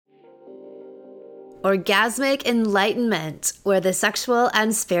Orgasmic Enlightenment, where the sexual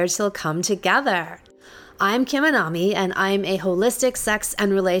and spiritual come together. I'm Kim Anami, and I'm a holistic sex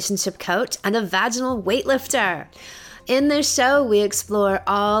and relationship coach and a vaginal weightlifter. In this show, we explore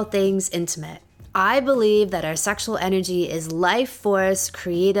all things intimate. I believe that our sexual energy is life force,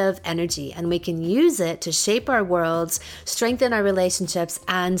 creative energy, and we can use it to shape our worlds, strengthen our relationships,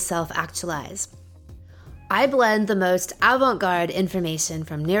 and self-actualize. I blend the most avant-garde information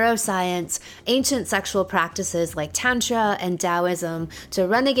from neuroscience, ancient sexual practices like Tantra and Taoism, to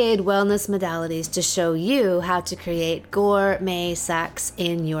renegade wellness modalities to show you how to create gourmet sex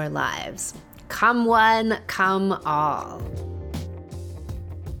in your lives. Come one, come all.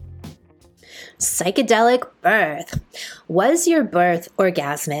 Psychedelic birth. Was your birth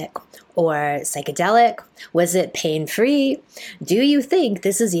orgasmic or psychedelic? Was it pain-free? Do you think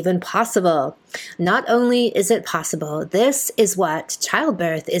this is even possible? Not only is it possible, this is what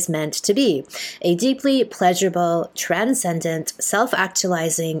childbirth is meant to be: a deeply pleasurable, transcendent,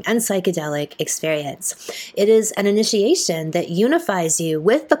 self-actualizing, and psychedelic experience. It is an initiation that unifies you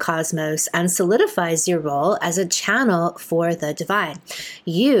with the cosmos and solidifies your role as a channel for the divine.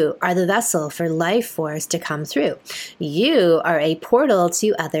 You are the vessel for life force to come through. You are a portal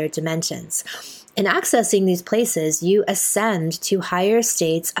to other dimensions. In accessing these places, you ascend to higher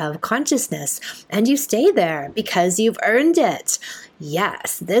states of consciousness, and you stay there because you've earned it.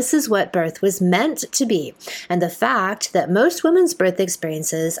 Yes, this is what birth was meant to be. And the fact that most women's birth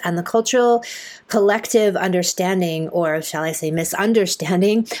experiences and the cultural collective understanding, or shall I say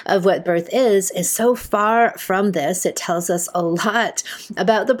misunderstanding, of what birth is so far from this. It tells us a lot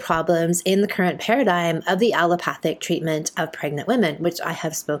about the problems in the current paradigm of the allopathic treatment of pregnant women, which I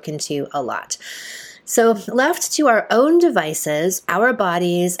have spoken to a lot. So left to our own devices, our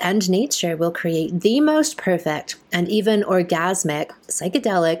bodies and nature will create the most perfect and even orgasmic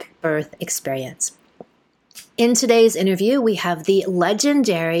psychedelic birth experience. In today's interview, we have the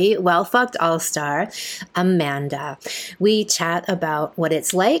legendary Well-Fucked All-Star, Amanda. We chat about what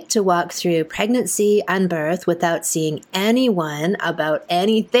it's like to walk through pregnancy and birth without seeing anyone about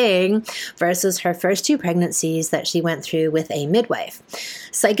anything versus her first two pregnancies that she went through with a midwife.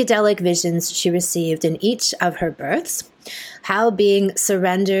 Psychedelic visions she received in each of her births. How being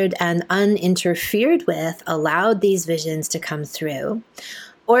surrendered and uninterfered with allowed these visions to come through.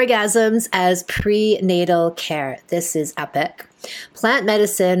 Orgasms as prenatal care. This is epic. Plant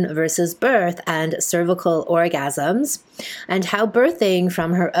medicine versus birth and cervical orgasms, and how birthing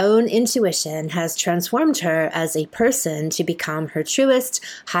from her own intuition has transformed her as a person to become her truest,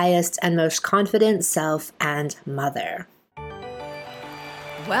 highest, and most confident self and mother.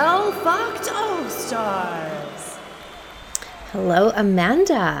 Well-Fucked All-Stars. Hello,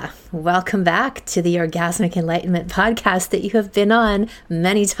 Amanda. Welcome back to the Orgasmic Enlightenment podcast that you have been on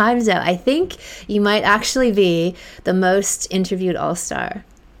many times now. I think you might actually be the most interviewed all-star.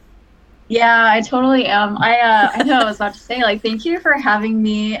 Yeah, I totally am. I know I was about to say, thank you for having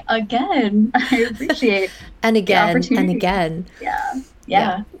me again. I appreciate and again, the opportunity. And again.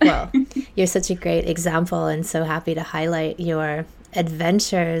 Yeah. Well, you're such a great example, and so happy to highlight your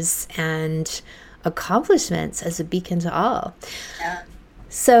adventures and accomplishments as a beacon to all. Yeah.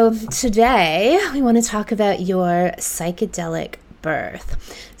 So today we want to talk about your psychedelic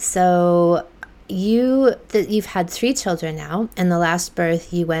birth. So you've had 3 children now, and the last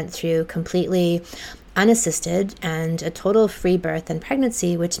birth you went through completely unassisted and a total free birth and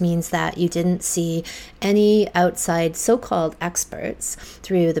pregnancy, which means that you didn't see any outside so-called experts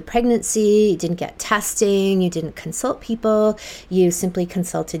through the pregnancy. You didn't get testing, you didn't consult people, you simply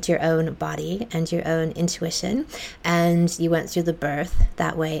consulted your own body and your own intuition, and you went through the birth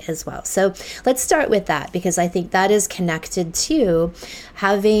that way as well. So let's start with that, because I think that is connected to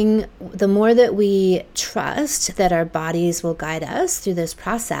having, the more that we trust that our bodies will guide us through this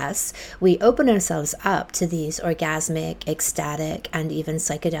process, we open ourselves up to these orgasmic, ecstatic, and even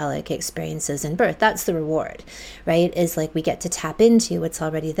psychedelic experiences in birth. That's the reward, right? Is we get to tap into what's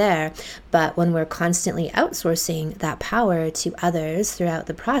already there. But when we're constantly outsourcing that power to others throughout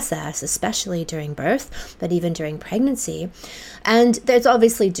the process, especially during birth, but even during pregnancy, and there's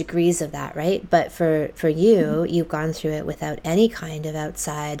obviously degrees of that, right? But for you, you've gone through it without any kind of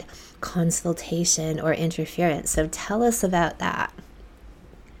outside consultation or interference. So tell us about that.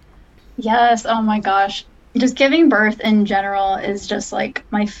 Yes. Oh my gosh. Just giving birth in general is just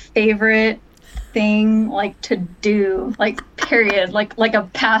my favorite thing to do, period, like a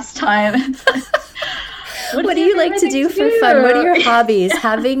pastime. What do you like to do for fun? What are your hobbies?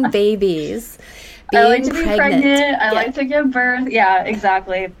 Having babies, I like to be pregnant. I like to give birth. Yeah,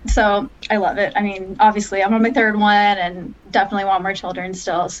 exactly. So I love it. I mean, obviously I'm on my 3rd one and definitely want more children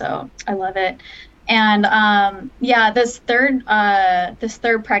still. So I love it. And yeah, this third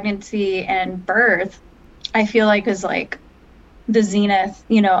pregnancy and birth, I feel like is like the zenith,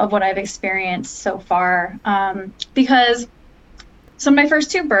 of what I've experienced so far. Because so my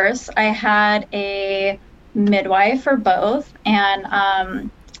first two births, I had a midwife for both, and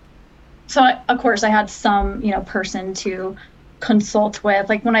so of course I had some, person to consult with.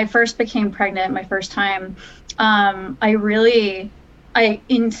 Like when I first became pregnant, my first time, I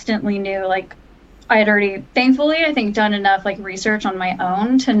instantly knew, like, I had already, thankfully, I think, done enough like research on my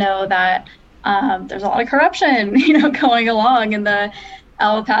own to know that there's a lot of corruption, going along in the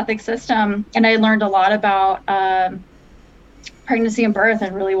allopathic system, and I learned a lot about pregnancy and birth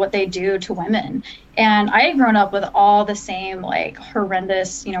and really what they do to women. And I had grown up with all the same like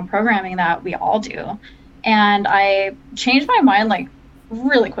horrendous, programming that we all do. And I changed my mind like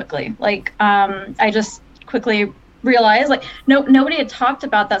really quickly. Like I just quickly realized like nobody had talked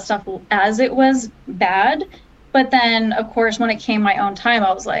about that stuff as it was bad. But then of course when it came my own time,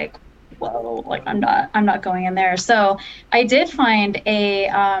 I was like, whoa, like I'm not going in there. So I did find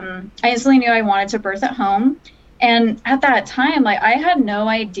I instantly knew I wanted to birth at home. And at that time, like I had no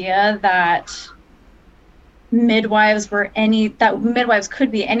idea that midwives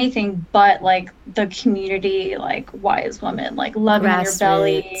could be anything but like the community, like wise woman, like loving in your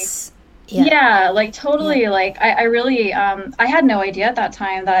belly. Yeah, like totally. Yeah. Like I really, I had no idea at that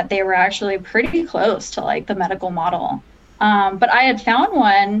time that they were actually pretty close to like the medical model. But I had found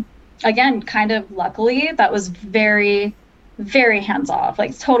one, again, kind of luckily, that was very, very hands off,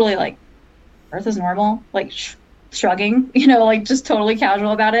 like totally like birth is normal, like shrugging, like just totally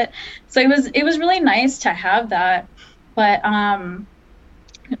casual about it. So it was really nice to have that. But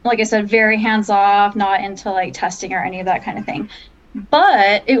like I said, very hands off, not into like testing or any of that kind of thing.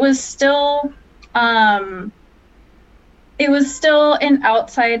 But it was still an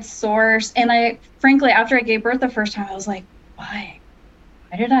outside source. And I frankly, after I gave birth the first time, I was like, why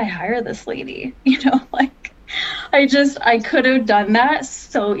did I hire this lady? Like I could have done that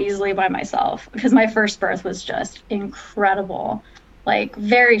so easily by myself, because my first birth was just incredible. Like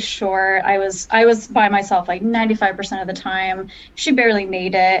very short. I was by myself like 95% of the time. She barely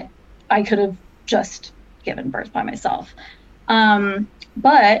made it. I could have just given birth by myself.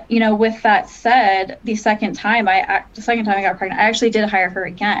 But with that said, the second time I got pregnant, I actually did hire her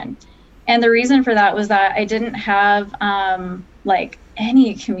again. And the reason for that was that I didn't have like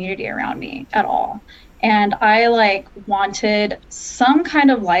any community around me at all. And I like wanted some kind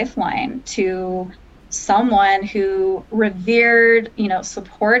of lifeline to someone who revered,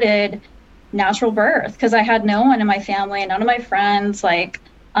 supported natural birth, because I had no one in my family, none of my friends. Like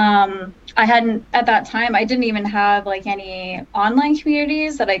I hadn't, at that time, I didn't even have like any online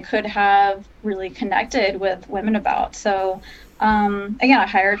communities that I could have really connected with women about. So again, I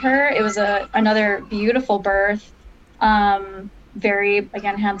hired her. It was another beautiful birth. Very,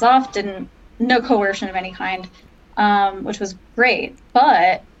 again, hands off, no coercion of any kind, which was great.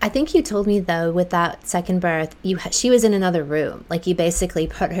 But I think you told me though, with that second birth, she was in another room. Like you basically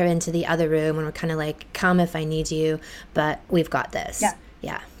put her into the other room and were kind of like, come if I need you, but we've got this.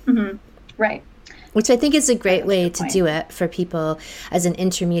 Yeah. Mm-hmm. Right. Which I think is a great way to do it for people as an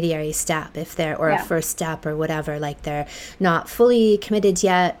intermediary step, if they're, or a first step or whatever, like they're not fully committed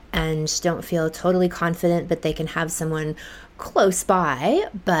yet and don't feel totally confident, but they can have someone close by,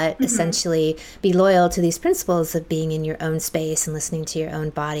 but essentially be loyal to these principles of being in your own space and listening to your own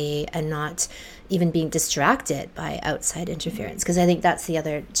body and not even being distracted by outside interference. Because I think that's the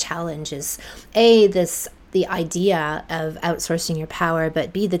other challenge is the idea of outsourcing your power,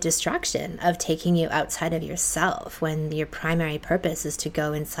 but B, the distraction of taking you outside of yourself when your primary purpose is to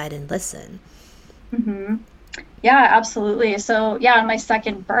go inside and listen. Mm-hmm. Yeah, absolutely. So yeah, on my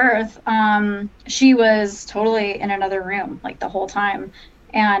second birth, she was totally in another room like the whole time.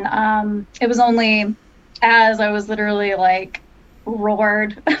 And it was only as I was literally like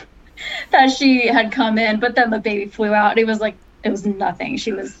roared that she had come in, but then the baby flew out. It was nothing.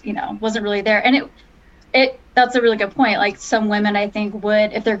 She was, wasn't really there. And that's a really good point. Like some women, I think,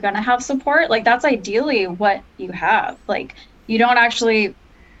 would, if they're going to have support, like that's ideally what you have. Like you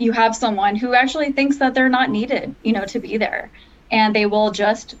have someone who actually thinks that they're not needed, to be there. And they will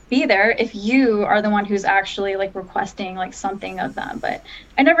just be there if you are the one who's actually like requesting like something of them. But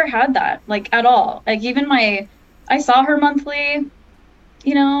I never had that like at all. Like even I saw her monthly,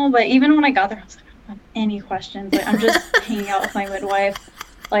 but even when I got there, I was like, I don't have any questions. Like I'm just hanging out with my midwife.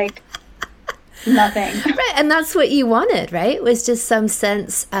 Like nothing. Right. And that's what you wanted, right? Was just some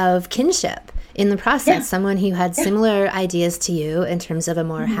sense of kinship in the process, someone who had similar ideas to you in terms of a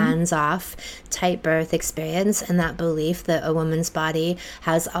more hands-off type birth experience, and that belief that a woman's body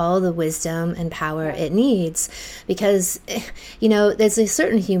has all the wisdom and power it needs. Because, you know, there's a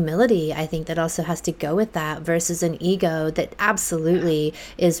certain humility, I think, that also has to go with that versus an ego that absolutely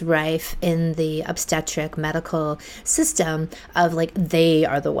is rife in the obstetric medical system of like, they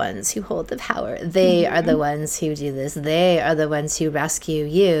are the ones who hold the power. They are the ones who do this. They are the ones who rescue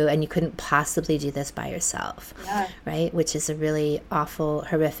you, and you couldn't possibly do this by yourself, right? Which is a really awful,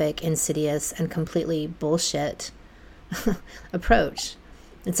 horrific, insidious, and completely bullshit approach.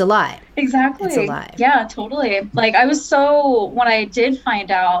 It's a lie. Exactly. It's a lie. Yeah, totally. Like I was when I did find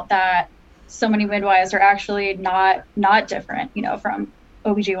out that so many midwives are actually not different, you know, from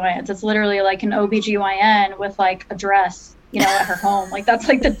OBGYNs. It's literally like an OBGYN with like a dress, you know, at her home. Like that's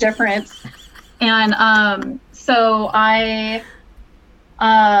like the difference. And so I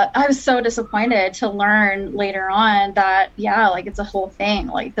was so disappointed to learn later on that, like it's a whole thing,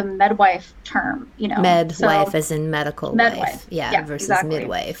 like the midwife term, you know. Midwife as in medical midwife. wife. Yeah, versus exactly.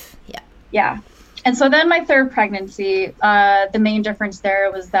 Midwife. Yeah. Yeah. And so then my third pregnancy, the main difference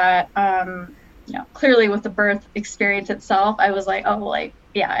there was that, you know, clearly with the birth experience itself, I was like, oh, like,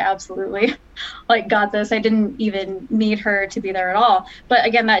 yeah, I absolutely like got this. I didn't even need her to be there at all. But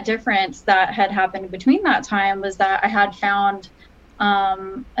again, that difference that had happened between that time was that I had found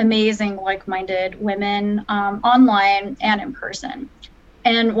amazing like-minded women online and in person.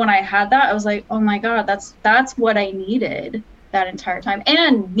 And when I had that, I was like, oh my God, that's what I needed that entire time.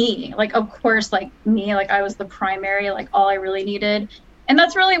 And me, like, of course, like me, like I was the primary, like all I really needed. And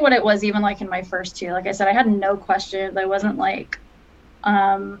that's really what it was, even like in my first two. Like I said, I had no questions. I wasn't like,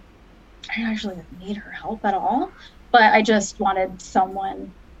 I didn't actually need her help at all, but I just wanted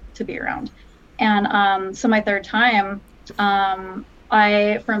someone to be around. And so my third time,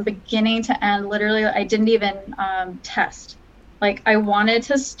 I, from beginning to end, literally, I didn't even test. Like I wanted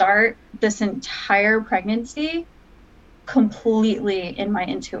to start this entire pregnancy completely in my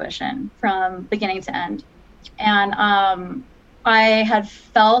intuition from beginning to end. And I had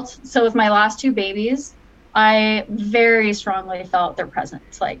felt, so with my last two babies, I very strongly felt their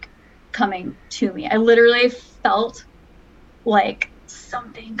presence, like coming to me. I literally felt like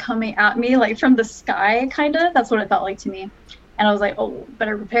something coming at me, like from the sky, kind of. That's what it felt like to me. And I was like, oh,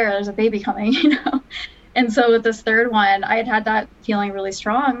 better prepare. There's a baby coming, you know? And so with this third one, I had that feeling really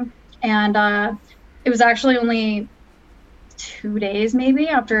strong. And it was actually only 2 days maybe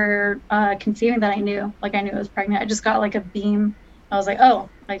after conceiving that I knew I was pregnant. I just got like a beam. I was like, oh,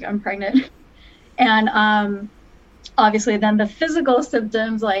 like I'm pregnant. And obviously then the physical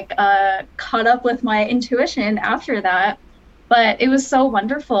symptoms like caught up with my intuition after that. But it was so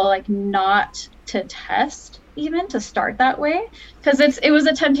wonderful, like not to test, even to start that way, because it was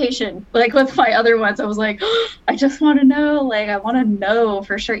a temptation. Like with my other ones, I was like, oh, I just want to know, like I want to know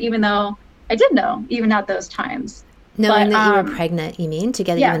for sure, even though I did know even at those times. Knowing that you were pregnant, you mean, to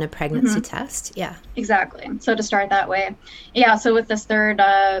get even a pregnancy test? Yeah. Exactly. So to start that way. Yeah, so with this third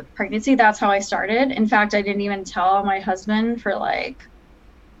pregnancy, that's how I started. In fact, I didn't even tell my husband for like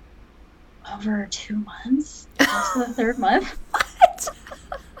over 2 months. That's the third month. What?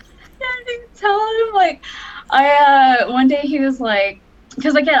 Yeah, I didn't tell him. Like, one day he was like,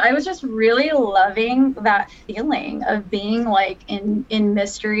 because again, I was just really loving that feeling of being like in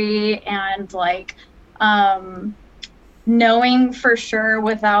mystery and like knowing for sure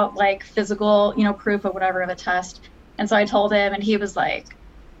without like physical, you know, proof of whatever of a test. And so I told him, and he was like,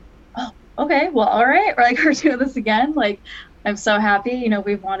 oh, okay, well, all right. Or like, we're doing this again. Like, I'm so happy, you know,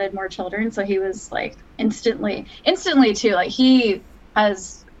 we've wanted more children. So he was like instantly too, like he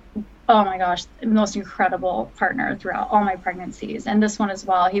has, oh my gosh, the most incredible partner throughout all my pregnancies. And this one as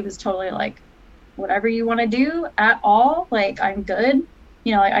well. He was totally like, whatever you want to do at all, like I'm good.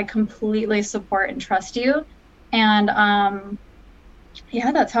 You know, like I completely support and trust you. And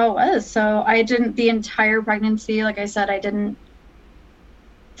yeah, that's how it was. So I didn't, the entire pregnancy, like I said, I didn't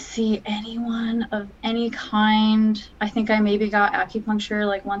see anyone of any kind. I think I maybe got acupuncture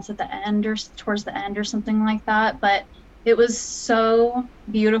like once at the end or towards the end or something like that. But it was so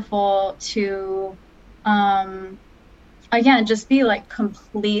beautiful to, again, just be like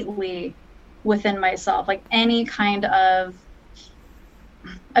completely within myself, like any kind of,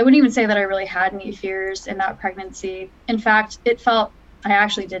 I wouldn't even say that I really had any fears in that pregnancy. In fact, it felt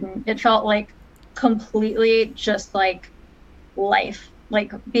like completely just like life.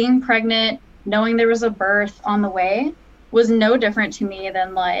 Like being pregnant, knowing there was a birth on the way was no different to me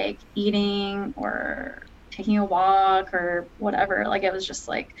than like eating or taking a walk or whatever. Like it was just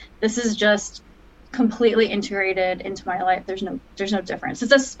like, this is just completely integrated into my life. There's no difference.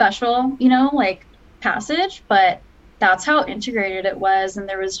 It's a special, you know, like passage, but that's how integrated it was. And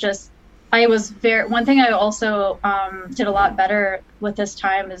there was just, one thing I also did a lot better with this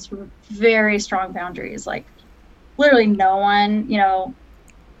time is very strong boundaries. Like literally no one, you know,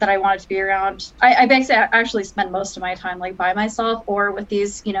 that I wanted to be around. I basically actually spent most of my time like by myself or with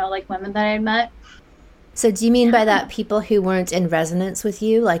these, you know, like women that I had met. So do you mean by that people who weren't in resonance with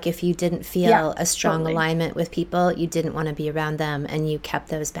you? Like if you didn't feel a strong alignment with people, you didn't want to be around them and you kept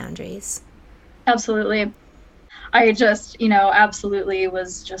those boundaries? Absolutely. I just, you know, absolutely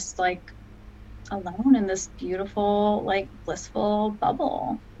was just like alone in this beautiful, like blissful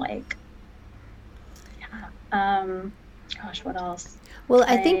bubble. Like, gosh, what else? Well,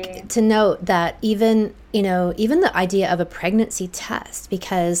 I think to note that even the idea of a pregnancy test,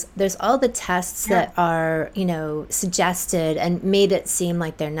 because there's all the tests that are, you know, suggested and made it seem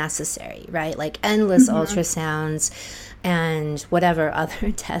like they're necessary, right? Like endless ultrasounds and whatever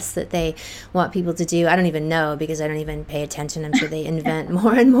other tests that they want people to do. I don't even know because I don't even pay attention. I'm sure they invent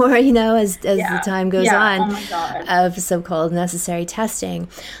more and more, you know, as the time goes on, oh my God, of so-called necessary testing.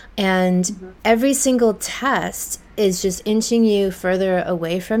 And every single test is just inching you further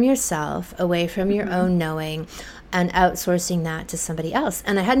away from yourself, away from your own knowing, and outsourcing that to somebody else.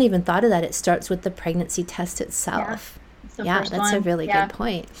 And I hadn't even thought of that. It starts with the pregnancy test itself. Yeah, that's a really good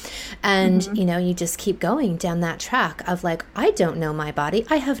point. And, you know, you just keep going down that track of like, I don't know my body.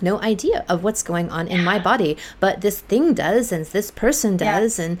 I have no idea of what's going on in my body, but this thing does and this person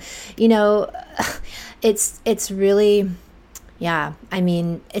does. And, you know, it's really, I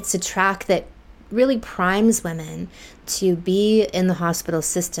mean, it's a track that really primes women to be in the hospital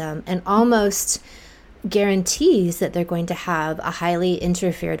system and almost guarantees that they're going to have a highly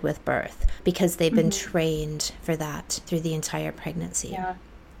interfered with birth because they've been trained for that through the entire pregnancy. Yeah,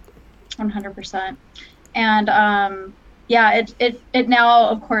 100%. And it now,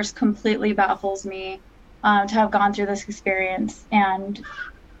 of course, completely baffles me to have gone through this experience and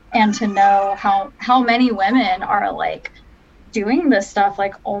to know how many women are like doing this stuff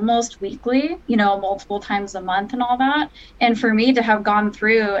like almost weekly, you know, multiple times a month and all that. And for me to have gone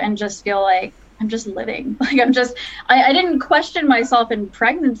through and just feel like I'm just living, like I didn't question myself in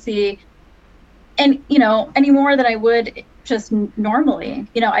pregnancy and, you know, any more than I would just normally,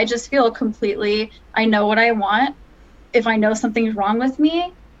 you know, I just feel completely, I know what I want. If I know something's wrong with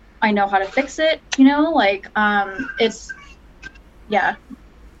me, I know how to fix it, you know, like, it's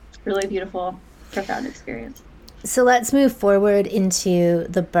really beautiful, profound experience. So let's move forward into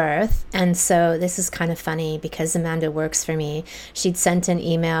the birth. And so this is kind of funny because Amanda works for me. She'd sent an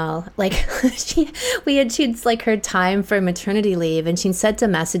email, like she'd like her time for maternity leave, and she'd sent a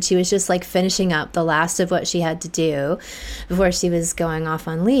message. She was just like finishing up the last of what she had to do before she was going off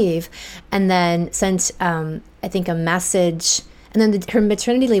on leave, and then sent I think a message. And then her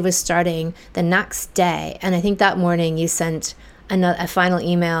maternity leave was starting the next day, and I think that morning you sent a final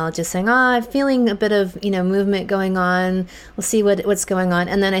email just saying, I'm feeling a bit of, you know, movement going on. We'll see what's going on.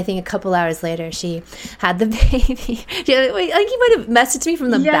 And then I think a couple hours later, she had the baby. I think you might have messaged me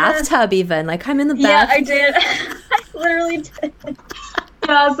from the bathtub even. Like, I'm in the bath. Yeah, I did. I literally did.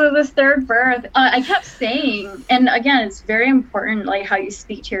 Yeah, so this third birth, I kept saying, and again, it's very important, like, how you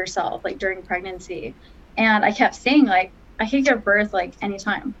speak to yourself, like, during pregnancy. And I kept saying, like, I could give birth, like,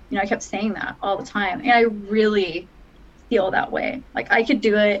 anytime. You know, I kept saying that all the time. And I really feel that way. Like I could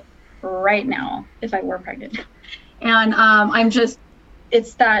do it right now if I were pregnant. And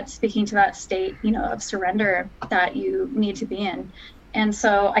it's that speaking to that state, you know, of surrender that you need to be in. And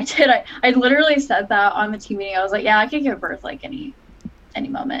so I literally said that on the team meeting. I was like, yeah, I could give birth like any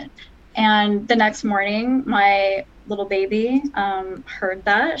moment. And the next morning, my little baby heard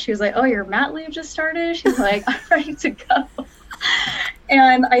that. She was like, oh, your mat leave just started? She's like, I'm ready to go.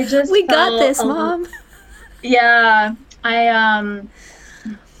 And I just we got this, Mom. Yeah.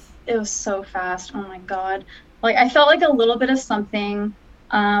 It was so fast. Oh my God. Like I felt like a little bit of something,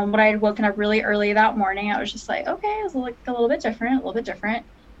 when I had woken up really early that morning, I was just like, okay, it was like a little bit different.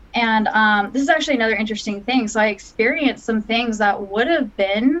 And, this is actually another interesting thing. So I experienced some things that would have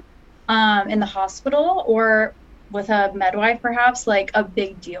been, in the hospital or with a midwife, perhaps like a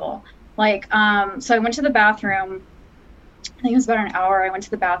big deal. Like, so I went to the bathroom, I think it was about an hour. I went to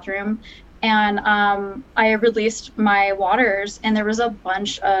the bathroom. And I released my waters, and there was a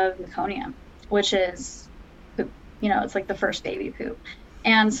bunch of meconium, which is poop. You know, it's like the first baby poop.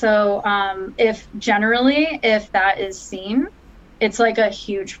 And so if that is seen, it's like a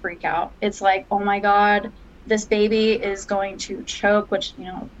huge freak out. It's like, oh my God, this baby is going to choke, which, you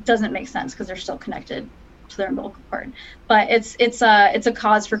know, doesn't make sense because they're still connected to their umbilical cord. But it's a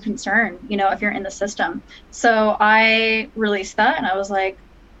cause for concern, you know, if you're in the system. So I released that, and I was like,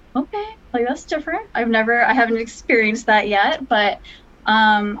 okay, like that's different. I haven't experienced that yet, but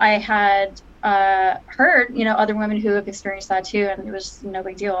I had heard, you know, other women who have experienced that too, and it was no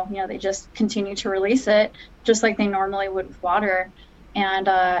big deal. You know, they just continue to release it just like they normally would with water, and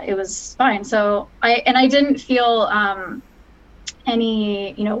it was fine. So I didn't feel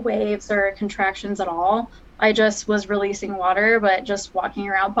any, you know, waves or contractions at all. I just was releasing water, but just walking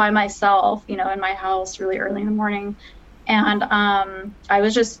around by myself, you know, in my house really early in the morning. And I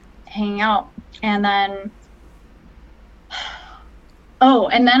was just hanging out. And then,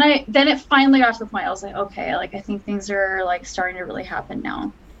 and then it finally got to the point I was like, okay, like I think things are like starting to really happen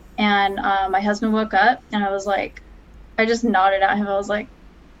now. And my husband woke up, and I was like, I just nodded at him. I was like,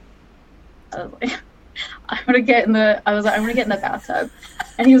 I'm gonna get in the bathtub.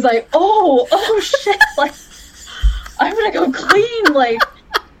 And he was like, oh shit, like I'm gonna go clean, like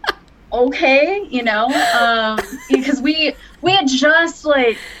okay, you know, because we had just,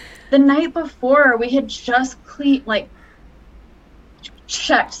 like, the night before, we had just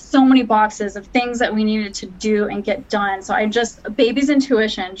checked so many boxes of things that we needed to do and get done. So baby's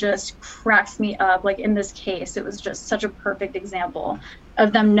intuition just cracks me up. Like in this case, it was just such a perfect example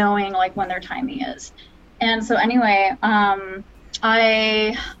of them knowing like when their timing is. And so anyway,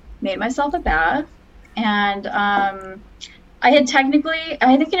 I made myself a bath, and I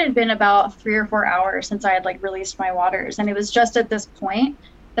think it had been about 3 or 4 hours since I had like released my waters. And it was just at this point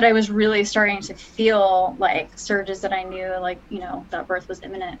that I was really starting to feel like surges that I knew, like, you know, that birth was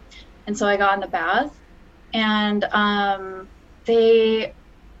imminent. And so I got in the bath, and it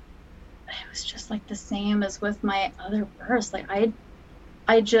was just like the same as with my other births. Like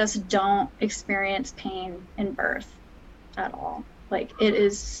I just don't experience pain in birth at all. Like it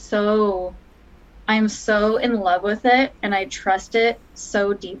is I'm so in love with it, and I trust it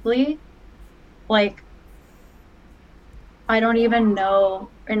so deeply. Like I don't even know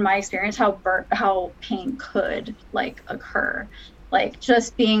in my experience how pain could like occur. Like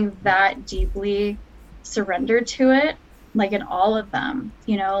just being that deeply surrendered to it, like in all of them,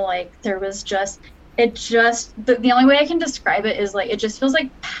 you know, like there was the only way I can describe it is like it just feels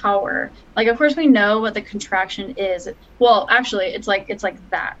like power. Like of course we know what the contraction is. Well, actually it's like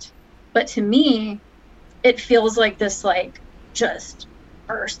that. But to me, it feels like this like just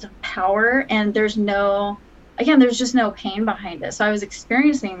burst of power, and there's just no pain behind it. So I was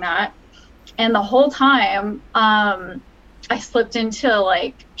experiencing that, and the whole time I slipped into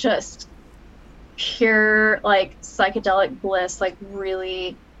like just pure like psychedelic bliss, like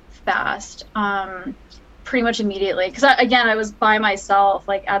really fast, pretty much immediately, because I was by myself,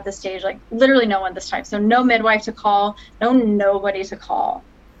 like at this stage, like literally no one this time, so no midwife to call, nobody to call,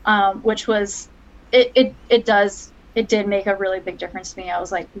 which was it did make a really big difference to me. I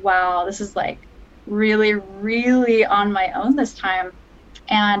was like, wow, this is like really, really on my own this time.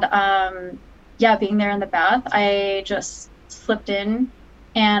 And being there in the bath, I just slipped in,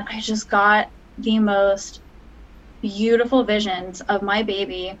 and I just got the most beautiful visions of my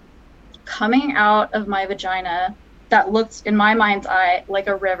baby coming out of my vagina that looked, in my mind's eye, like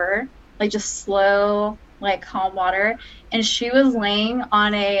a river, like just slow, like calm water. And she was laying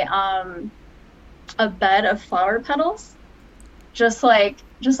on a bed of flower petals, just like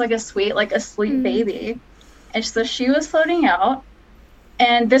a sweet, like asleep baby. And so she was floating out.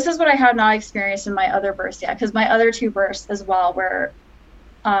 And this is what I have not experienced in my other births yet, because my other 2 births as well were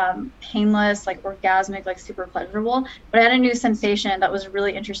painless, like orgasmic, like super pleasurable. But I had a new sensation that was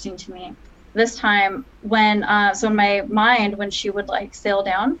really interesting to me this time when, so in my mind, when she would like sail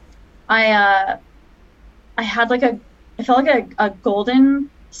down, I had like I felt like a golden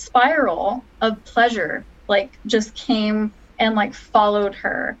spiral of pleasure, like just came and like followed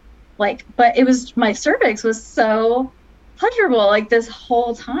her, like, but it was, my cervix was so pleasurable like this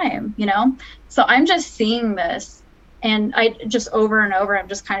whole time, you know? So I'm just seeing this, and I just over and over, I'm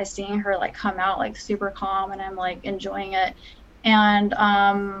just kind of seeing her like come out like super calm, and I'm like enjoying it. And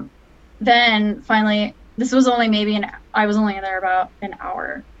then finally, this was only I was only in there about an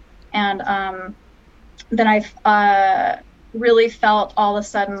hour, and then I really felt all of a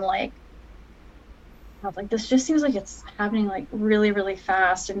sudden like this just seems like it's happening like really, really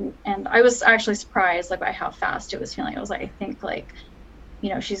fast. And I was actually surprised like by how fast it was feeling. I was like, I think like, you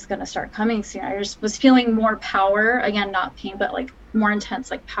know, she's going to start coming soon. I just was feeling more power, again, not pain, but like more intense,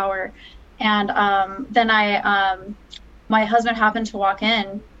 like power. And then my husband happened to walk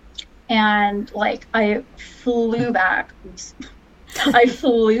in, and like I flew back. I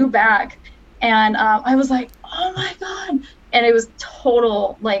flew back, and I was like, oh my God. And it was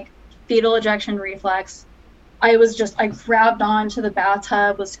total like fetal ejection reflex. I grabbed onto the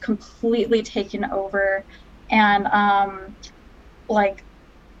bathtub, was completely taken over. And like,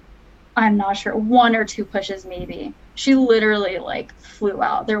 I'm not sure, 1 or 2 pushes maybe. She literally like flew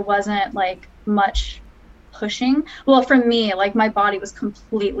out. There wasn't like much pushing. Well, for me, like my body was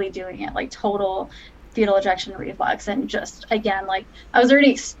completely doing it, like total fetal ejection reflex. And just, again, like I was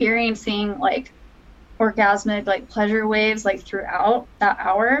already experiencing like orgasmic like pleasure waves like throughout that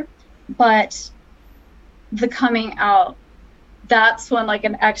hour, but the coming out, that's when like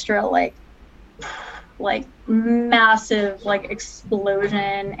an extra like massive like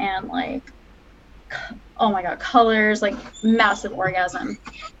explosion and like, oh my god, colors, like massive orgasm.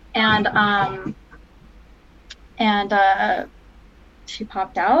 And she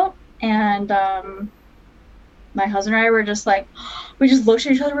popped out, and my husband and I were just like, we just looked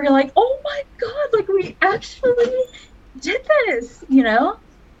at each other, we were like, oh my god, like we actually did this, you know?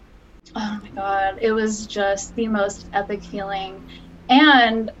 Oh my god, it was just the most epic feeling.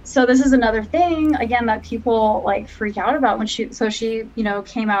 And so this is another thing, again, that people like freak out about when she, you know,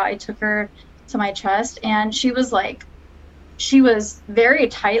 came out. I took her to my chest, and she was very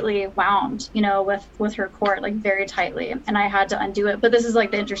tightly wound, you know, with her cord, like very tightly, and I had to undo it. But this is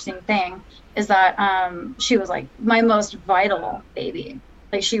like the interesting thing is that she was like my most vital baby.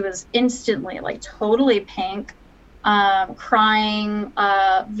 Like she was instantly like totally pink, crying,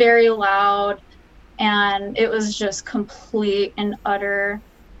 very loud. And it was just complete and utter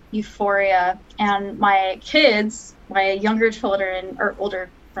euphoria. And my kids, my younger children, or older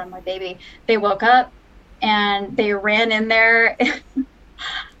from my baby, they woke up and they ran in there.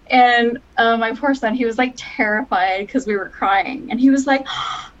 And my poor son, he was like terrified because we were crying. And he was like,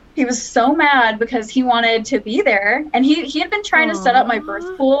 he was so mad because he wanted to be there. And he had been trying to set up my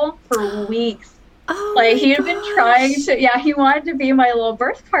birth pool for weeks. Oh, like he had been trying to, he wanted to be my little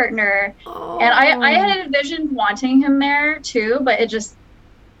birth partner. And I had envisioned wanting him there too, but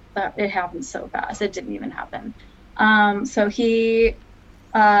it happened so fast. It didn't even happen. So he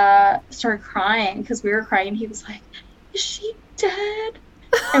started crying because we were crying, and he was like, is she dead?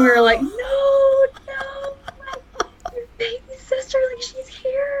 And we were like, no, your baby sister, like she's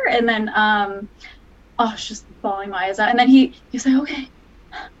here. And then I was just bawling my eyes out. And then he was like,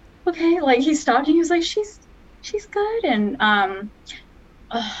 okay, like he stopped and he was like, she's good. And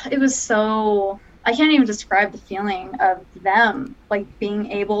it was so, I can't even describe the feeling of them like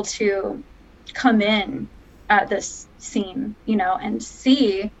being able to come in at this scene, you know, and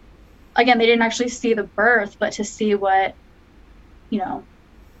see, again, they didn't actually see the birth, but to see what, you know,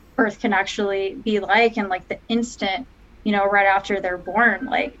 birth can actually be like, and like the instant, you know, right after they're born.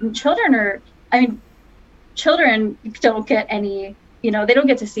 Like children don't get any, you know, they don't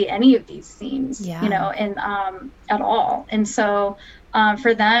get to see any of these scenes, you know, and at all. And so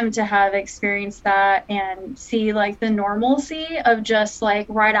for them to have experienced that and see like the normalcy of just like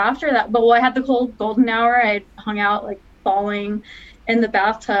right after that. But I had the whole golden hour. I hung out like bawling in the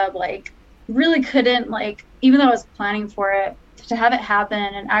bathtub, like really couldn't, like, even though I was planning for it, to have it happen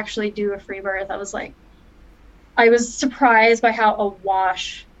and actually do a free birth, I was surprised by how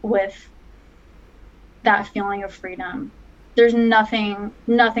awash with that feeling of freedom. There's nothing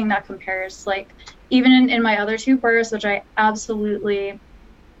that compares. Like even in my other 2 births, which I absolutely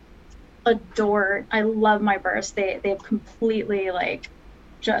adore, I love my births. They've completely like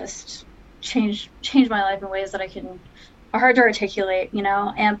just changed my life in ways that are hard to articulate, you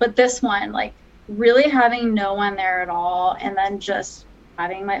know. But this one, like really having no one there at all, and then just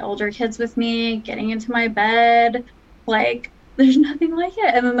having my older kids with me, getting into my bed, like there's nothing like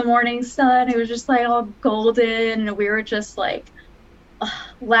it. And then the morning sun, it was just like all golden, and we were just like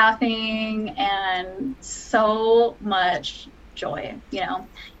laughing, and so much joy, you know.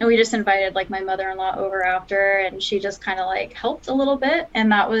 And we just invited like my mother-in-law over after, and she just kind of like helped a little bit,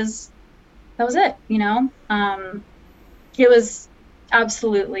 and that was it, you know. It was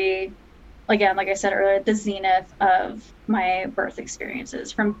absolutely, again, like I said earlier, the zenith of my birth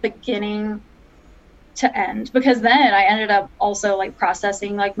experiences from beginning to end, because then I ended up also like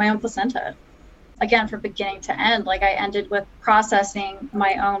processing like my own placenta, again, from beginning to end. Like I ended with processing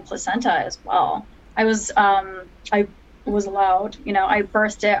my own placenta as well. I was allowed, you know, I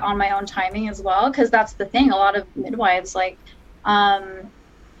birthed it on my own timing as well, because that's the thing, a lot of midwives, like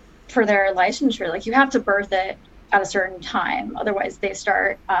for their licensure, like you have to birth it at a certain time, otherwise they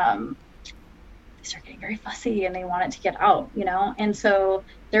start getting very fussy and they want it to get out, you know. And so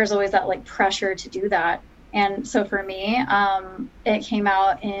there's always that like pressure to do that. And so for me, it came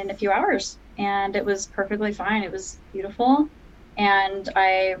out in a few hours, and it was perfectly fine. It was beautiful, and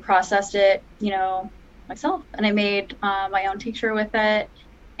I processed it, you know, myself, and I made my own tincture with it,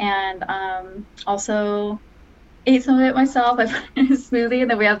 and also ate some of it myself. I put it in a smoothie, and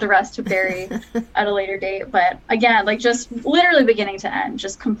then we have the rest to bury at a later date. But again, like just literally beginning to end,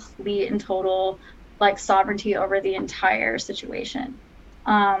 just complete and total like sovereignty over the entire situation.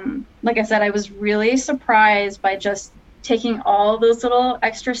 Like I said, I was really surprised by just taking all those little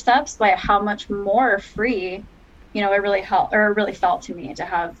extra steps by how much more free, it really helped, or really felt to me to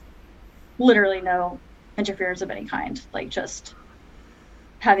have literally no interference of any kind. Like just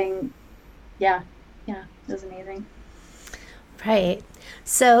having, yeah, it was amazing. Right.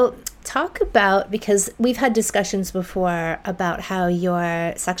 So talk about, because we've had discussions before about how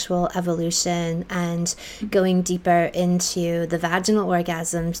your sexual evolution and going deeper into the vaginal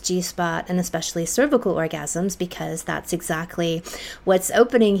orgasms, G-spot, and especially cervical orgasms, because that's exactly what's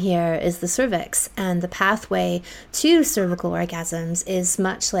opening here is the cervix. And the pathway to cervical orgasms is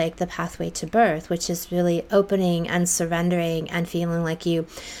much like the pathway to birth, which is really opening and surrendering and feeling like you,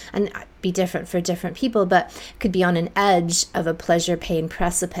 and be different for different people, but could be on an edge of a pleasure pain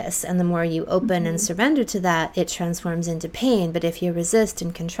precipice. And the more you open and surrender to that, it transforms into pain. But if you resist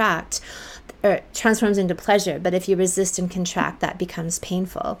and contract, or transforms into pleasure, but if you resist and contract, that becomes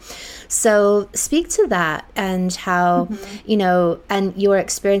painful. So speak to that and how, and your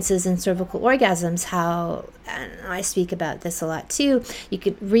experiences in cervical orgasms, how, and I speak about this a lot too, you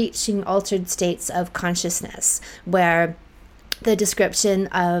could reaching altered states of consciousness where the description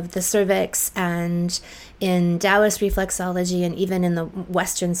of the cervix, and in Taoist reflexology and even in the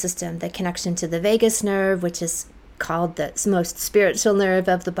Western system, the connection to the vagus nerve, which is called the most spiritual nerve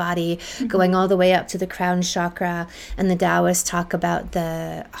of the body, going all the way up to the crown chakra. And the Taoists talk about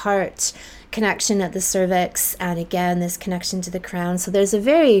the heart connection at the cervix, and again this connection to the crown. So there's a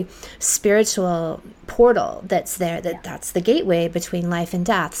very spiritual portal that's there, that's the gateway between life and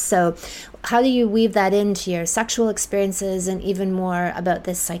death. So how do you weave that into your sexual experiences, and even more about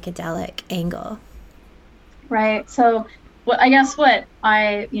this psychedelic angle? Right. So what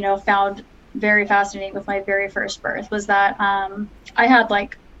I found very fascinating with my very first birth was that I had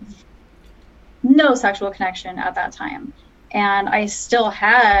like no sexual connection at that time, and I still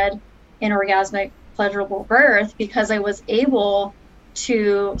had an orgasmic pleasurable birth because I was able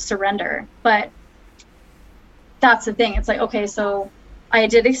to surrender. But that's the thing, it's like, okay, so I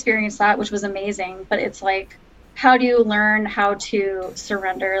did experience that, which was amazing, but it's like, how do you learn how to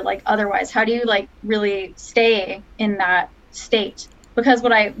surrender? Like otherwise, how do you like really stay in that state? Because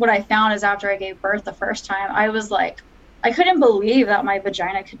what I found is after I gave birth the first time, I was like, I couldn't believe that my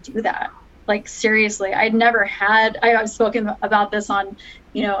vagina could do that. Like seriously, I've spoken about this on,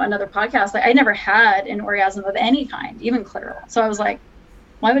 another podcast. Like I never had an orgasm of any kind, even clitoral. So I was like,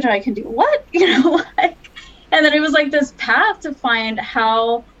 my vagina can do what? And then it was like this path to find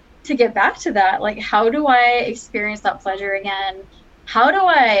how to get back to that. Like, how do I experience that pleasure again?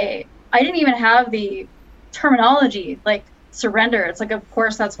 I didn't even have the terminology, like surrender. It's like, of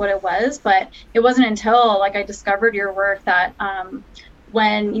course that's what it was, but it wasn't until like I discovered your work that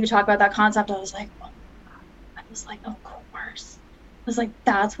when you talk about that concept, I was like, oh my God. I was like, of course. I was like,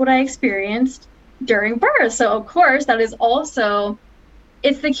 that's what I experienced during birth. So of course that is also,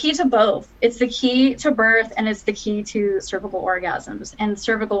 it's the key to both. It's the key to birth, and it's the key to cervical orgasms. And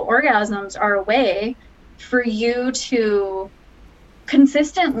cervical orgasms are a way for you to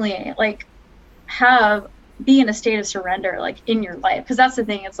consistently like be in a state of surrender, like in your life. Because that's the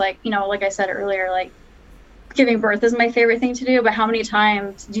thing. It's like, like I said earlier, like giving birth is my favorite thing to do, but how many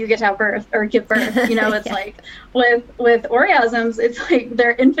times do you get to have birth or give birth? It's like with orgasms, it's like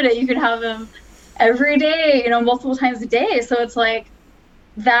they're infinite. You can have them every day, multiple times a day. So it's like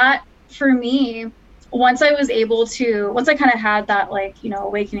that for me, once I kind of had that like,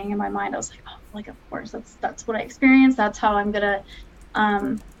 awakening in my mind, I was like, oh, like, of course, that's what I experienced. That's how I'm going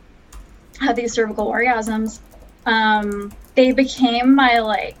to have these cervical orgasms. They became my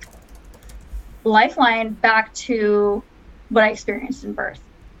like lifeline back to what I experienced in birth.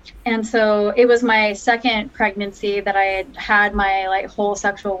 And so it was my second pregnancy that I had my like whole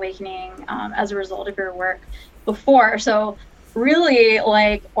sexual awakening as a result of your work before. So really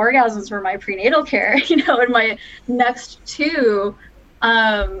like orgasms were my prenatal care, in my next two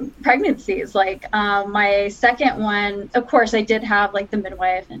pregnancies. Like my second one, of course I did have like the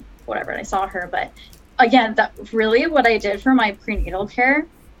midwife and whatever, and I saw her, but again, that really what I did for my prenatal care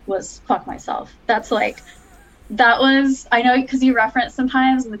was fuck myself. I know because you reference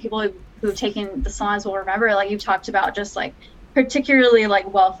sometimes, and the people who've taken the salons will remember, like you've talked about just like particularly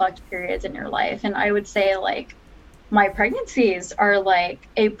like well fucked periods in your life. And I would say like my pregnancies are like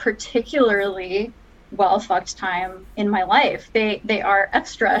a particularly well fucked time in my life. They are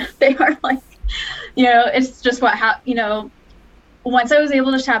extra. They are like, it's just what happened, once I was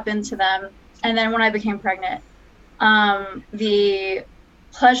able to tap into them. And then when I became pregnant, The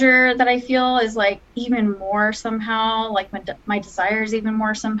pleasure that I feel is like even more somehow, like my desire is even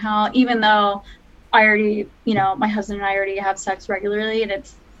more somehow, even though I already, you know, my husband and I already have sex regularly and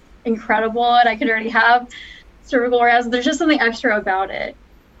it's incredible and I could already have cervical orgasm. There's just something extra about it.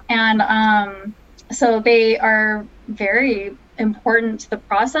 And so they are very important to the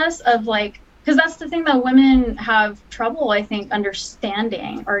process of like, because that's the thing that women have trouble, I think,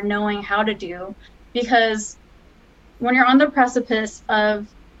 understanding or knowing how to do, because when you're on the precipice of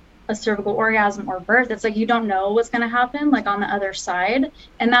a cervical orgasm or birth, it's like you don't know what's going to happen like on the other side,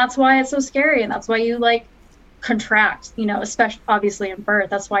 and that's why it's so scary, and that's why you like contract, you know, especially obviously in birth.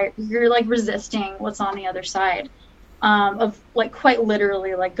 That's why you're like resisting what's on the other side, of like quite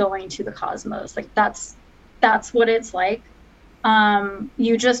literally like going to the cosmos. Like that's what it's like.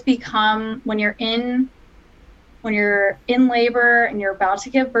 You just become, when you're in labor and you're about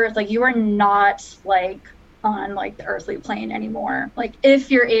to give birth, like you are not like on like the earthly plane anymore. Like if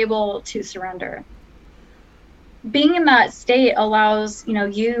you're able to surrender, being in that state allows, you know,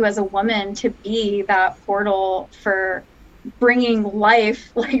 you as a woman to be that portal for bringing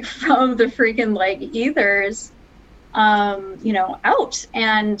life like from the freaking like ethers, you know, out.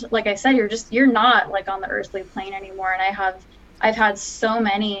 And like I said, you're not like on the earthly plane anymore. And I've had so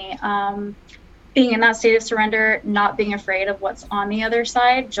many, being in that state of surrender, not being afraid of what's on the other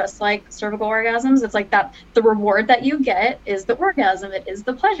side, just like cervical orgasms. It's like that the reward that you get is the orgasm, it is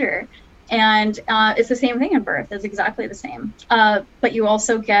the pleasure. And it's the same thing in birth. It's exactly the same. But you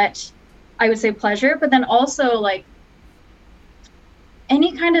also get, I would say, pleasure, but then also like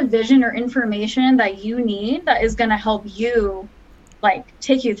any kind of vision or information that you need that is going to help you like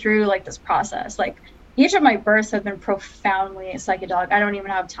take you through like this process. Like each of my births have been profoundly psychedelic. I don't even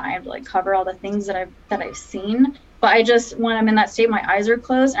have time to like cover all the things that I've seen, but I just, when I'm in that state, my eyes are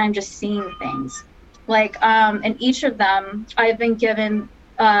closed and I'm just seeing things. Like in each of them, I've been given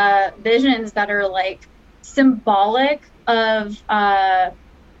visions that are like symbolic of I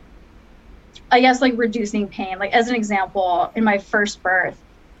guess like reducing pain. Like as an example, in my first birth,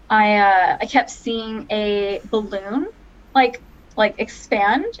 I kept seeing a balloon like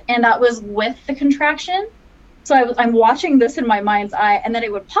expand, and that was with the contraction. So I'm watching this in my mind's eye, and then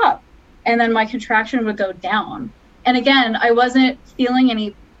it would pop, and then my contraction would go down. And again, I wasn't feeling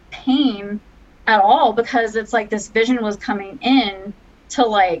any pain at all, because it's like this vision was coming in to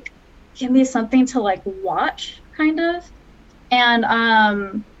like give me something to like watch, kind of. And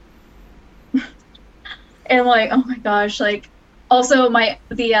and like, oh my gosh, like also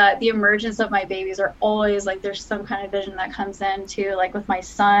the emergence of my babies are always like, there's some kind of vision that comes in too. Like with my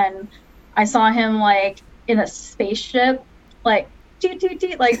son, I saw him like in a spaceship, like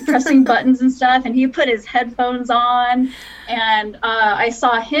like pressing buttons and stuff, and he put his headphones on, and I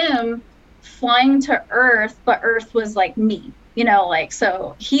saw him flying to Earth, but Earth was like me, you know, like,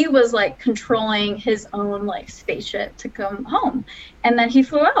 so he was like controlling his own like spaceship to come home, and then he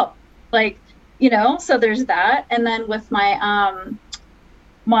flew out, like, you know. So there's that. And then with my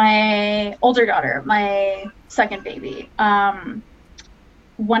my older daughter, my second baby,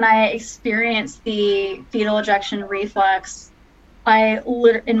 when I experienced the fetal ejection reflex,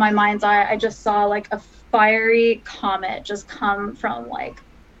 in my mind's eye, I just saw like a fiery comet just come from like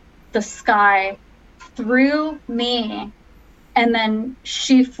the sky through me, and then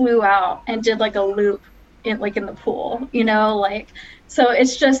she flew out and did like a loop in the pool, you know, like. So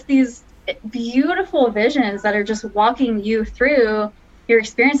it's just these beautiful visions that are just walking you through your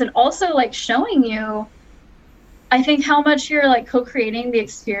experience, and also like showing you, I think, how much you're like co-creating the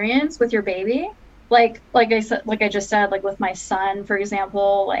experience with your baby. Like I just said, like with my son, for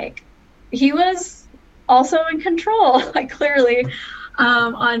example, like he was also in control, like clearly,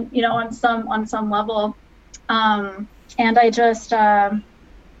 on, you know, on some level. And I just,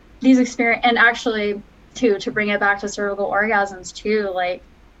 these experience, and actually too, to bring it back to cervical orgasms too, like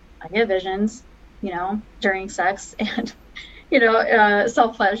I get visions, you know, during sex, and, you know,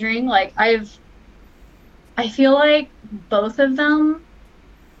 self-pleasuring. Like I feel like both of them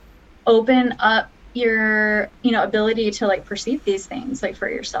open up your, you know, ability to like perceive these things like for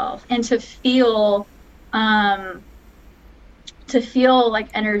yourself, and to feel like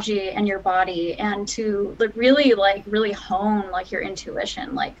energy in your body, and to like really hone like your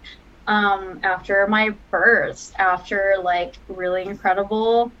intuition. Like after my births, after like really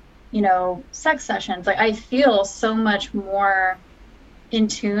incredible, you know, sex sessions, like I feel so much more in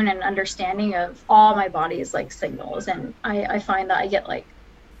tune and understanding of all my body's like signals, and I find that I get like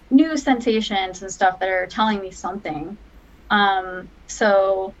new sensations and stuff that are telling me something.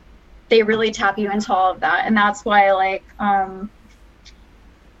 So they really tap you into all of that, and that's why like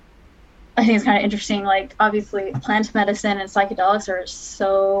I think it's kind of interesting. Like, obviously, plant medicine and psychedelics are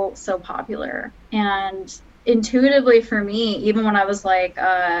so popular, and intuitively for me, even when I was like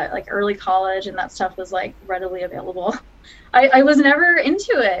early college and that stuff was like readily available, I was never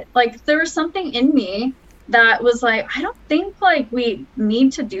into it. Like, there was something in me that was like, I don't think like we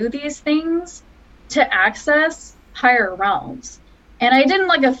need to do these things to access higher realms. And I didn't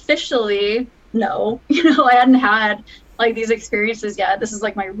like officially know, I hadn't had like these experiences yet. This is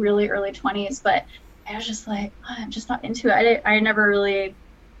like my really early 20s, but I was just like, oh, I'm just not into it. I never really,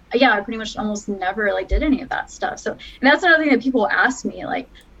 yeah, I pretty much almost never like did any of that stuff. So, and that's another thing that people ask me, like,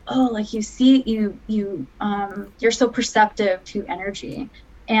 oh, like you're so perceptive to energy.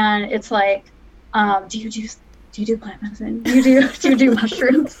 And it's like, do you do plant medicine? Do you do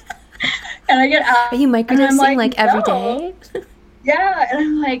mushrooms? And I get asked, are you microdosing like every day? Yeah, and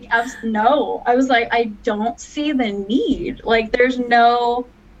I'm like, no. I was like, I don't see the need. Like, there's no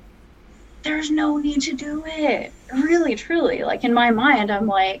need to do it. Really, truly. Like, in my mind, I'm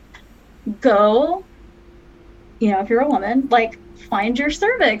like, go, if you're a woman, like, find your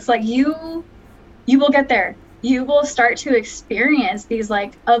cervix. Like, you will get there. You will start to experience these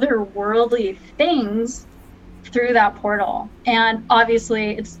like otherworldly things through that portal. And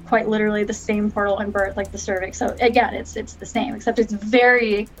obviously it's quite literally the same portal in birth, like the cervix. So again, it's the same, except it's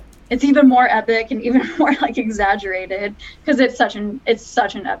even more epic and even more like exaggerated, because it's such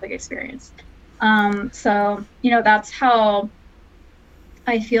an epic experience. So that's how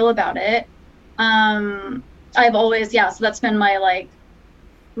I feel about it. I've always, so that's been my like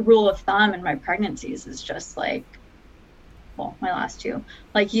rule of thumb in my pregnancies, is just like, well, my last two,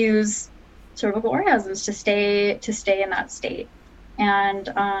 like, use cervical orgasms to stay in that state. And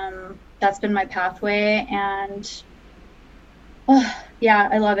that's been my pathway. And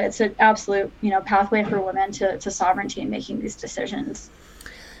I love it. It's an absolute pathway for women to sovereignty and making these decisions.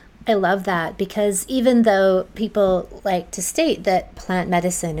 I love that, because even though people like to state that plant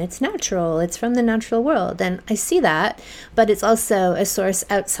medicine, it's natural, it's from the natural world, and I see that, but it's also a source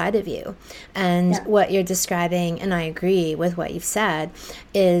outside of you. And what you're describing, and I agree with what you've said,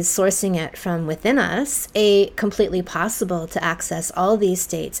 is sourcing it from within us, completely possible to access all these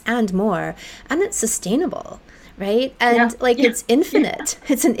states and more, and it's sustainable. Right? And it's infinite.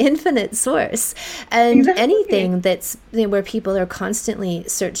 It's an infinite source. And anything that's where people are constantly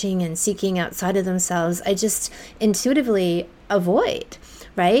searching and seeking outside of themselves, I just intuitively avoid,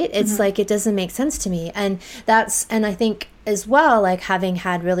 right? It's like, it doesn't make sense to me. And I think as well, like, having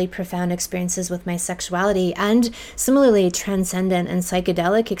had really profound experiences with my sexuality, and similarly transcendent and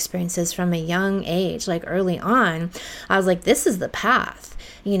psychedelic experiences from a young age, like early on, I was like, this is the path.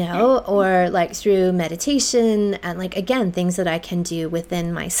 Or like through meditation and like, again, things that I can do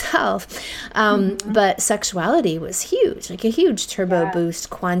within myself. But sexuality was huge, like a huge turbo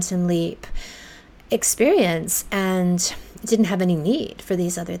boost, quantum leap experience, and didn't have any need for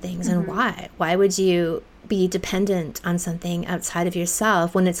these other things. And why would you be dependent on something outside of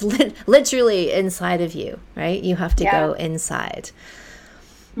yourself when it's literally inside of you, right? You have to go inside.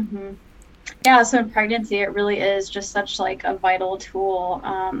 Yeah, so in pregnancy, it really is just such like a vital tool,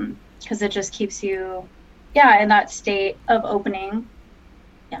 because it just keeps you, in that state of opening.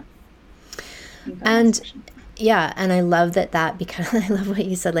 And and I love that because I love what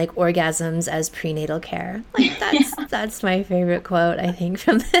you said, like, orgasms as prenatal care. Like, that's my favorite quote, I think,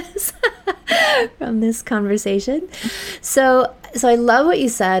 from this conversation. So I love what you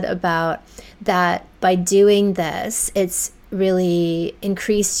said about that. By doing this, it's really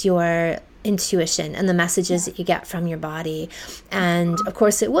increased your intuition and the messages that you get from your body. And of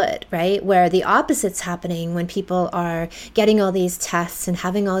course it would, right? Where the opposite's happening when people are getting all these tests and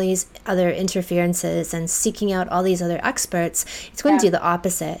having all these other interferences and seeking out all these other experts, it's going to do the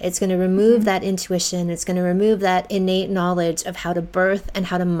opposite. It's going to remove that intuition. It's going to remove that innate knowledge of how to birth and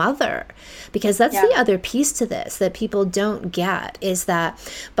how to mother. Because that's the other piece to this that people don't get, is that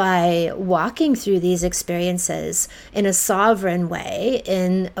by walking through these experiences in a sovereign way,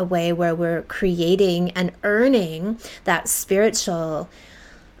 in a way where we're creating and earning that spiritual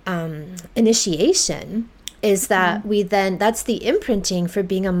initiation, is that that's the imprinting for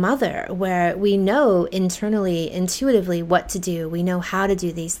being a mother, where we know internally, intuitively what to do. We know how to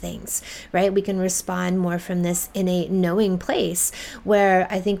do these things, right? We can respond more from this innate knowing place, where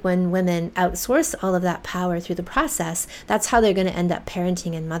I think when women outsource all of that power through the process, that's how they're going to end up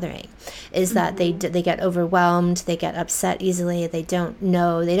parenting and mothering, is that they get overwhelmed, they get upset easily, they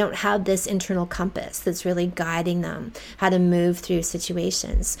don't have this internal compass that's really guiding them how to move through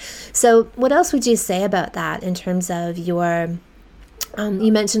situations. So what else would you say about that in terms of your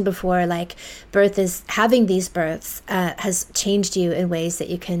You mentioned before, like having these births has changed you in ways that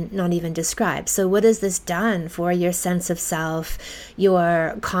you can not even describe. So what has this done for your sense of self,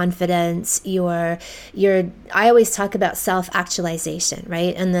 your confidence, I always talk about self-actualization,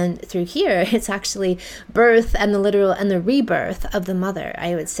 right? And then through here, it's actually birth and the literal and the rebirth of the mother,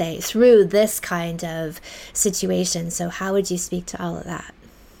 I would say, through this kind of situation. So how would you speak to all of that?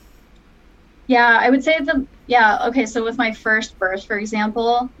 Yeah, I would say okay, so with my first birth, for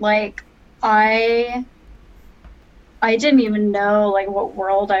example, like I didn't even know like what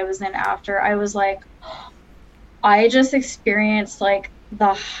world I was in after. I was like, I just experienced like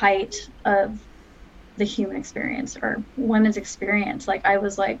the height of the human experience or women's experience. Like I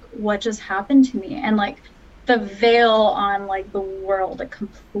was like, what just happened to me? And like the veil on like the world, it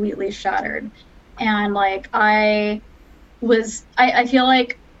completely shattered. And like I feel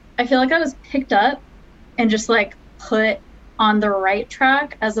like I was picked up and just like put on the right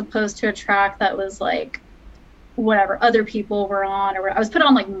track as opposed to a track that was like whatever other people were on, or I was put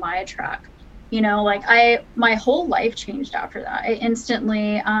on like my track, you know, like my whole life changed after that. I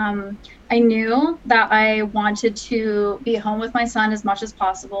instantly, I knew that I wanted to be home with my son as much as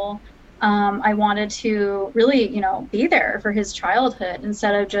possible. I wanted to really, you know, be there for his childhood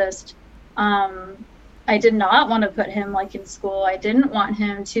instead of just, I did not want to put him like in school. I didn't want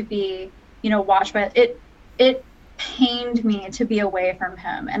him to be, you know, watched by it. It pained me to be away from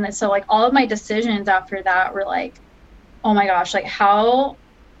him. And so like all of my decisions after that were like, oh my gosh, like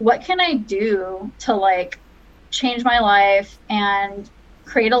what can I do to like change my life and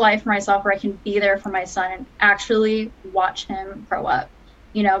create a life for myself where I can be there for my son and actually watch him grow up,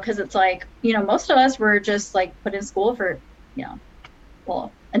 you know, because it's like, you know, most of us were just like put in school for, you know,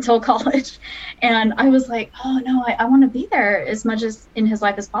 well, until college. And I was like, oh no, I want to be there as much as in his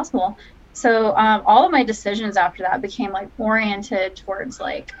life as possible. So all of my decisions after that became like oriented towards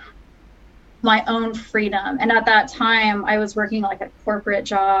like my own freedom. And at that time I was working like a corporate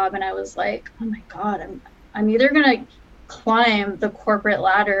job and I was like, oh my God, I'm either going to climb the corporate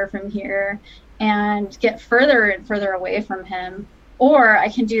ladder from here and get further and further away from him, or I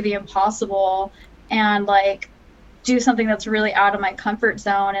can do the impossible and like do something that's really out of my comfort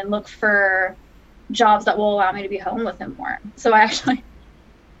zone and look for jobs that will allow me to be home with him more. So I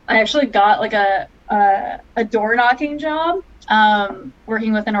actually got like a door knocking job,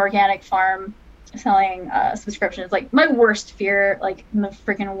 working with an organic farm, selling subscriptions. Like my worst fear, like in the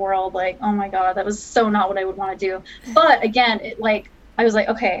freaking world. Like, oh my God, that was so not what I would want to do. But again, I was like,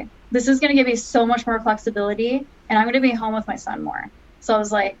 okay, this is going to give me so much more flexibility, and I'm going to be home with my son more. So I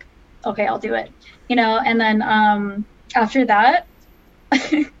was like, okay, I'll do it, you know. And then after that,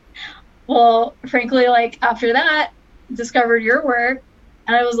 well, frankly, like after that, discovered your work,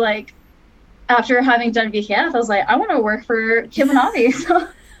 and I was like, after having done VKF, I was like, I want to work for Kim and Avi. So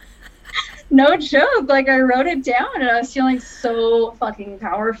no joke, like I wrote it down and I was feeling so fucking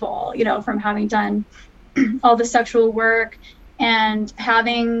powerful, you know, from having done all the sexual work and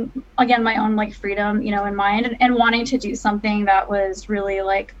having, again, my own like freedom, you know, in mind, and wanting to do something that was really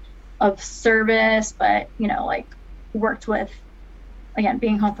like of service, but, you know, like worked with, again,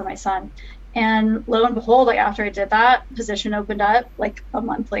 being home for my son. And lo and behold, like after I did that, position opened up like a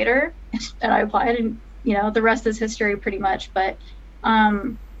month later and I applied, and, you know, the rest is history pretty much. But,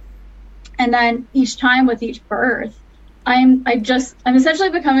 and then each time with each birth, I'm essentially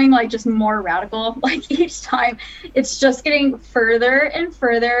becoming like just more radical. Like each time it's just getting further and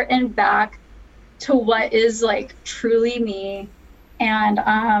further and back to what is like truly me.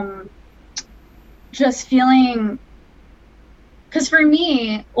 And, just feeling, because for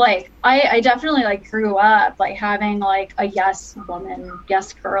me, like I definitely like grew up like having like a yes woman,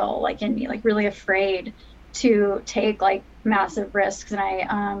 yes girl like in me, like really afraid to take like massive risks. And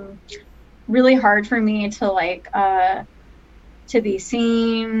I really hard for me to like to be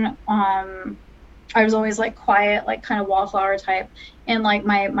seen. I was always like quiet, like kind of wallflower type, and like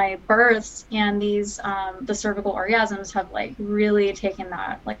my births and these the cervical orgasms have like really taken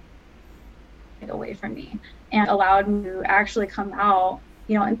that like away from me and allowed me to actually come out,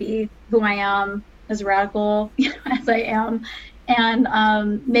 you know, and be who I am, as radical, you know, as I am,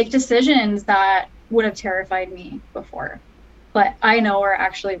 and make decisions that would have terrified me before, but I know are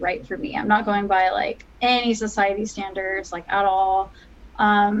actually right for me. I'm not going by like any society standards, like at all.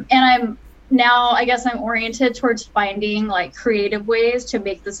 And I'm now, I guess I'm oriented towards finding like creative ways to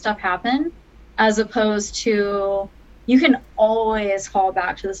make this stuff happen, as opposed to, you can always fall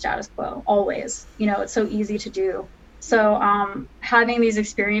back to the status quo, always, you know, it's so easy to do. So having these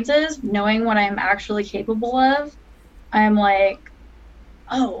experiences, knowing what I'm actually capable of, I'm like,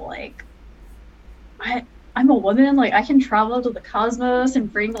 oh, like I'm a woman, like I can travel to the cosmos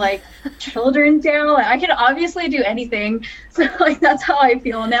and bring like children down. Like, I can obviously do anything. So like that's how I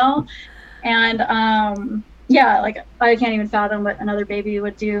feel now. And yeah, like I can't even fathom what another baby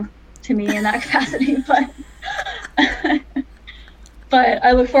would do to me in that capacity, but but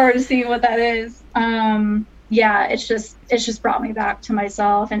I look forward to seeing what that is. Yeah, it's just brought me back to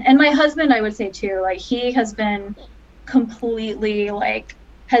myself, and my husband, I would say too, like he has been completely like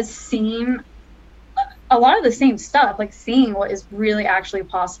has seen a lot of the same stuff, like seeing what is really actually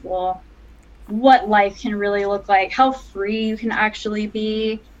possible, what life can really look like, how free you can actually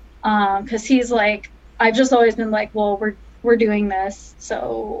be. Because he's like, I've just always been like, well, we're doing this,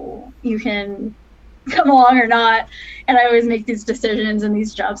 so you can come along or not. And I always make these decisions and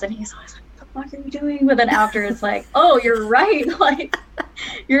these jobs, and he's always like, what the fuck are you doing? But then after it's like, oh, you're right. Like,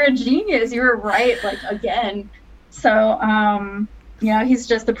 you're a genius. You were right, like, again. So, he's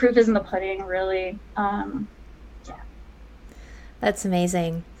just, the proof is in the pudding, really. Yeah. That's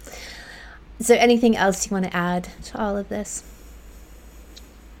amazing. Is there anything else you want to add to all of this?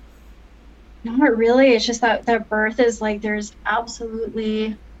 Not really. It's just that birth is like, there's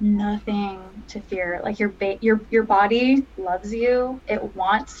absolutely nothing to fear. Like your body loves you. It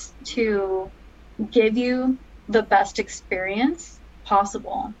wants to give you the best experience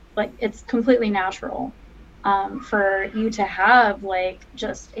possible. Like, it's completely natural for you to have like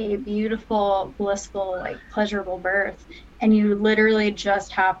just a beautiful, blissful, like pleasurable birth. And you literally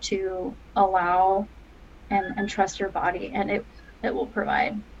just have to allow and trust your body, and it will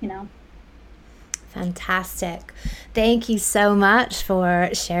provide, Fantastic. Thank you so much for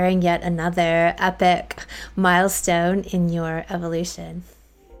sharing yet another epic milestone in your evolution.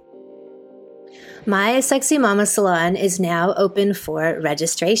 My Sexy Mama Salon is now open for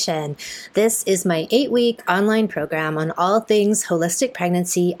registration. This is my 8-week online program on all things holistic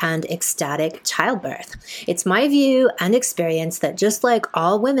pregnancy and ecstatic childbirth. It's my view and experience that just like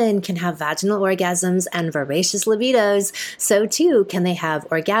all women can have vaginal orgasms and voracious libidos, so too can they have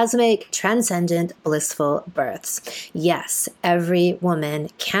orgasmic, transcendent, blissful births. Yes, every woman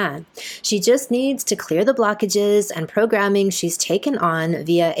can. She just needs to clear the blockages and programming she's taken on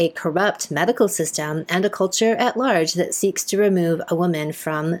via a corrupt medical system and a culture at large that seeks to remove a woman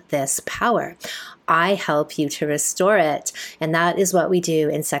from this power. I help you to restore it, and that is what we do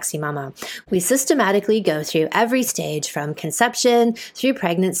in Sexy Mama. We systematically go through every stage from conception through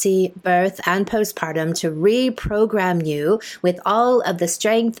pregnancy, birth, and postpartum to reprogram you with all of the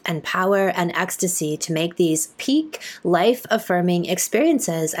strength and power and ecstasy to make these peak, life-affirming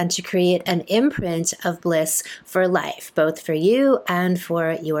experiences and to create an imprint of bliss for life, both for you and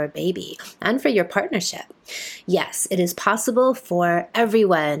for your baby and for your partnership. Yes, it is possible for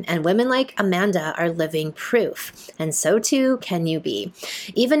everyone, and women like Amanda are living proof, and so too can you be.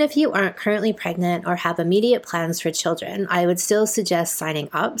 Even if you aren't currently pregnant or have immediate plans for children, I would still suggest signing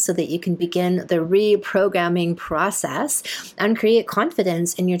up so that you can begin the reprogramming process and create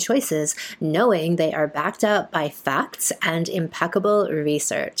confidence in your choices, knowing they are backed up by facts and impeccable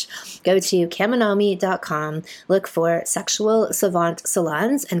research. Go to kamanami.com, look for Sexual Savant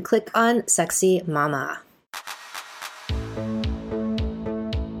Salons, and click on Sexy Mama.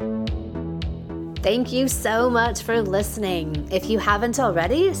 Thank you so much for listening. If you haven't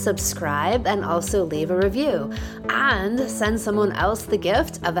already, subscribe and also leave a review. And send someone else the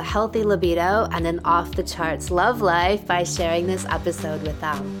gift of a healthy libido and an off-the-charts love life by sharing this episode with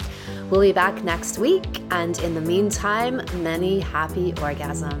them. We'll be back next week, and in the meantime, many happy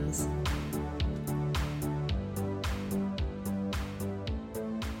orgasms.